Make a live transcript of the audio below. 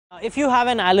If you have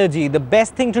an allergy, the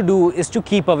best thing to do is to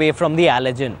keep away from the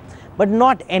allergen. But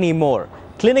not anymore.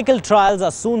 Clinical trials are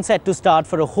soon set to start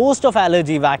for a host of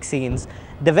allergy vaccines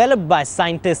developed by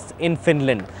scientists in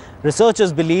Finland.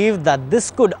 Researchers believe that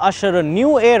this could usher a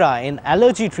new era in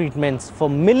allergy treatments for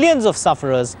millions of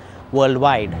sufferers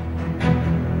worldwide.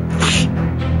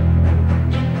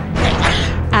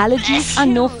 Allergies are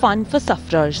no fun for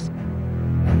sufferers.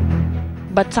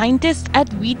 But scientists at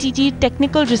VTT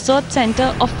Technical Research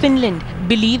Center of Finland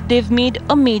believe they've made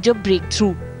a major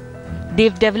breakthrough.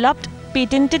 They've developed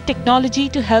patented technology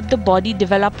to help the body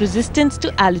develop resistance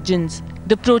to allergens,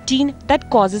 the protein that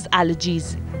causes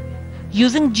allergies.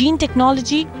 Using gene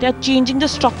technology, they're changing the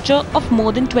structure of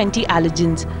more than 20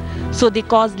 allergens, so they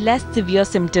cause less severe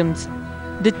symptoms.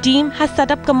 The team has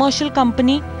set up commercial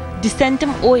company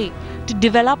Decentum Oy to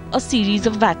develop a series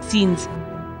of vaccines.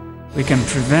 We can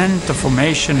prevent the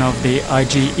formation of the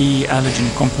IgE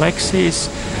allergen complexes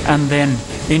and then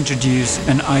introduce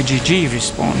an IgG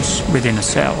response within a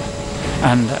cell.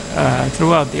 And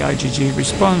throughout the IgG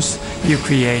response, you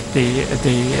create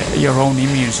your own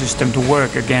immune system to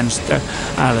work against the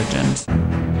allergens.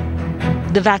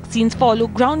 The vaccines follow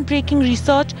groundbreaking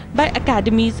research by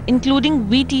academies including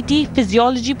VTT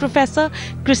physiology professor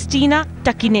Kristiina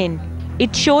Takinen.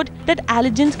 It showed that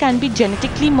allergens can be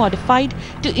genetically modified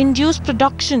to induce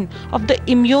production of the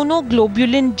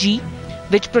immunoglobulin G,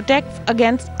 which protects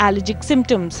against allergic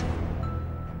symptoms.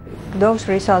 Those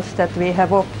results that we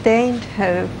have obtained,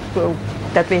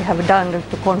 that we have done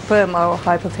to confirm our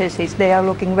hypothesis, they are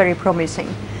looking very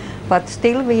promising. But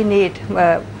still we need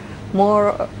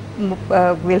more,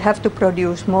 we'll have to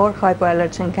produce more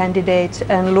hypoallergen candidates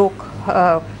and look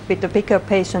with the bigger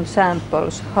patient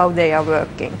samples how they are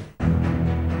working.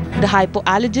 The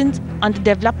hypoallergens under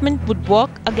development would work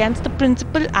against the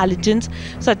principal allergens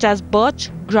such as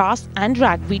birch, grass and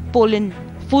ragweed pollen,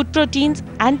 food proteins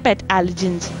and pet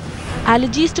allergens.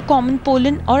 Allergies to common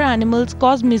pollen or animals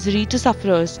cause misery to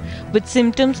sufferers, with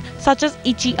symptoms such as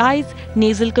itchy eyes,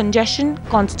 nasal congestion,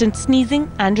 constant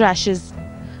sneezing and rashes.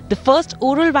 The first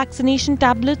oral vaccination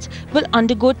tablets will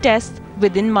undergo tests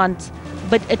within months.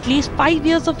 But at least 5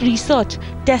 years of research,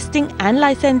 testing and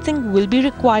licensing will be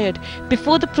required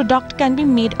before the product can be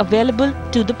made available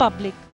to the public.